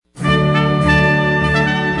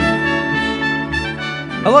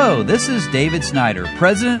Hello, this is David Snyder,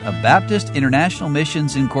 President of Baptist International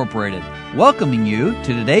Missions Incorporated, welcoming you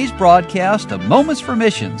to today's broadcast of Moments for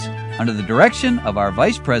Missions under the direction of our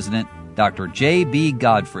Vice President, Dr. J.B.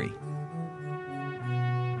 Godfrey.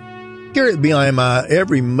 Here at BIMI,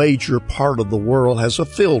 every major part of the world has a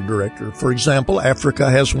field director. For example,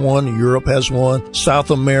 Africa has one, Europe has one,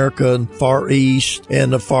 South America, Far East,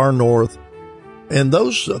 and the Far North. And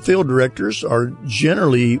those field directors are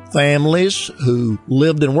generally families who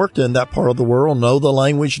lived and worked in that part of the world, know the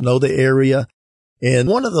language, know the area. And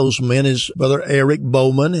one of those men is Brother Eric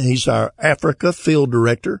Bowman. He's our Africa field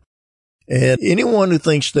director. And anyone who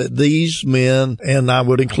thinks that these men, and I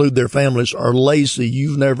would include their families, are lazy,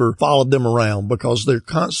 you've never followed them around, because they're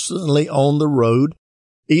constantly on the road,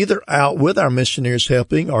 either out with our missionaries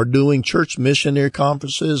helping or doing church missionary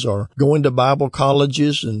conferences or going to Bible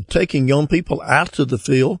colleges and taking young people out to the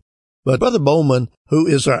field. But Brother Bowman, who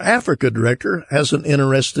is our Africa director, has an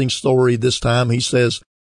interesting story this time. He says,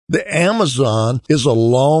 the Amazon is a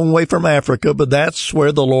long way from Africa, but that's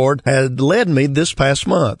where the Lord had led me this past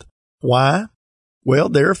month. Why? Well,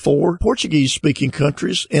 there are 4 Portuguese-speaking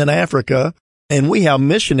countries in Africa, and we have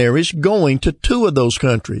missionaries going to 2 of those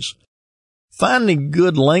countries. Finding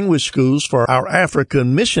good language schools for our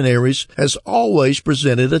African missionaries has always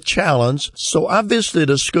presented a challenge, so I visited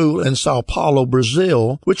a school in Sao Paulo,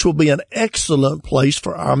 Brazil, which will be an excellent place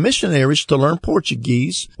for our missionaries to learn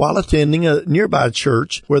Portuguese while attending a nearby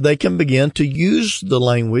church where they can begin to use the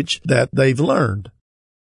language that they've learned.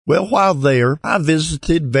 Well, while there, I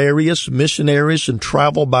visited various missionaries and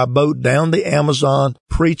traveled by boat down the Amazon,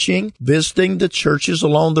 preaching, visiting the churches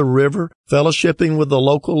along the river, fellowshipping with the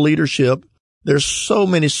local leadership. There's so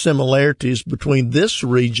many similarities between this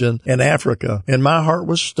region and Africa, and my heart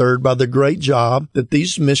was stirred by the great job that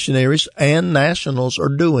these missionaries and nationals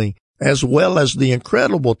are doing, as well as the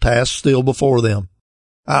incredible task still before them.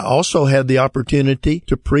 I also had the opportunity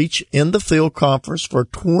to preach in the field conference for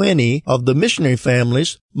 20 of the missionary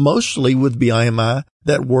families, mostly with BIMI,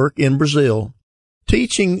 that work in Brazil.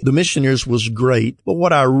 Teaching the missionaries was great, but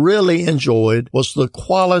what I really enjoyed was the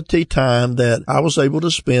quality time that I was able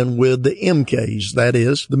to spend with the MKs, that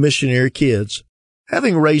is, the missionary kids.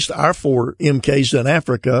 Having raised our 4 MKs in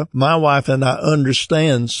Africa, my wife and I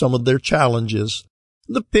understand some of their challenges.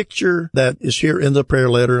 The picture that is here in the prayer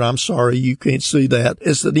letter, and I'm sorry you can't see that,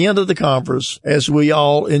 is at the end of the conference as we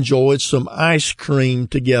all enjoyed some ice cream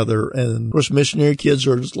together. And of course, missionary kids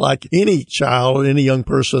are just like any child, any young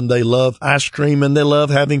person. They love ice cream and they love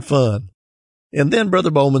having fun. And then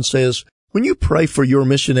Brother Bowman says, when you pray for your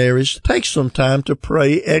missionaries, take some time to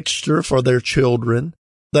pray extra for their children.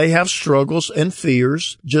 They have struggles and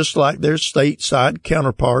fears, just like their stateside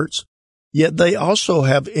counterparts. Yet they also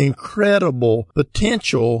have incredible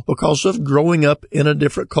potential because of growing up in a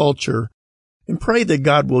different culture. And pray that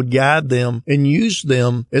God will guide them and use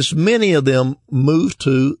them as many of them move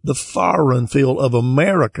to the foreign field of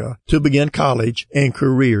America to begin college and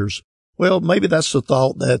careers. Well, maybe that's a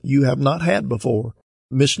thought that you have not had before.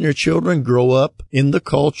 Missionary children grow up in the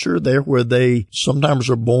culture there where they sometimes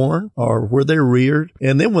are born or where they're reared.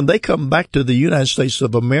 And then when they come back to the United States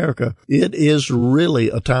of America, it is really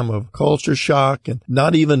a time of culture shock and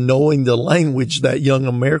not even knowing the language that young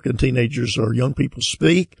American teenagers or young people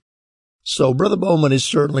speak. So Brother Bowman is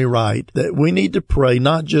certainly right that we need to pray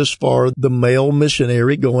not just for the male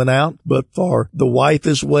missionary going out, but for the wife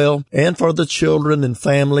as well, and for the children and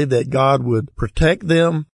family, that God would protect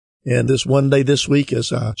them. And this one day this week,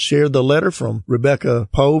 as I shared the letter from Rebecca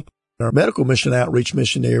Pope, our medical mission outreach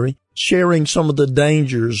missionary, sharing some of the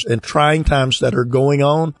dangers and trying times that are going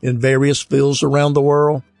on in various fields around the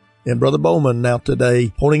world. And Brother Bowman now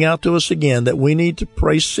today pointing out to us again that we need to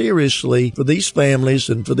pray seriously for these families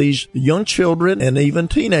and for these young children and even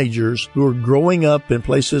teenagers who are growing up in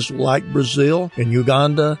places like Brazil and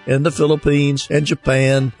Uganda and the Philippines and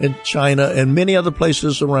Japan and China and many other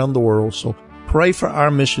places around the world. So pray for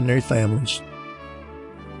our missionary families.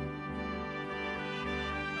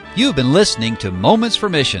 You've been listening to Moments for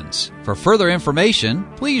Missions. For further information,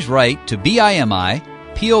 please write to BIMI,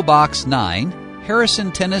 P.O. Box 9,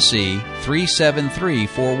 Harrison, Tennessee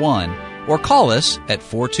 37341, or call us at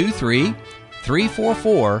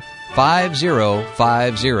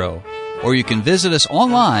 423-344-5050. Or you can visit us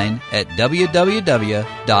online at www.bimi.org.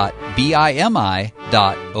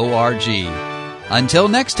 Until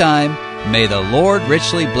next time, may the Lord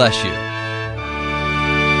richly bless you.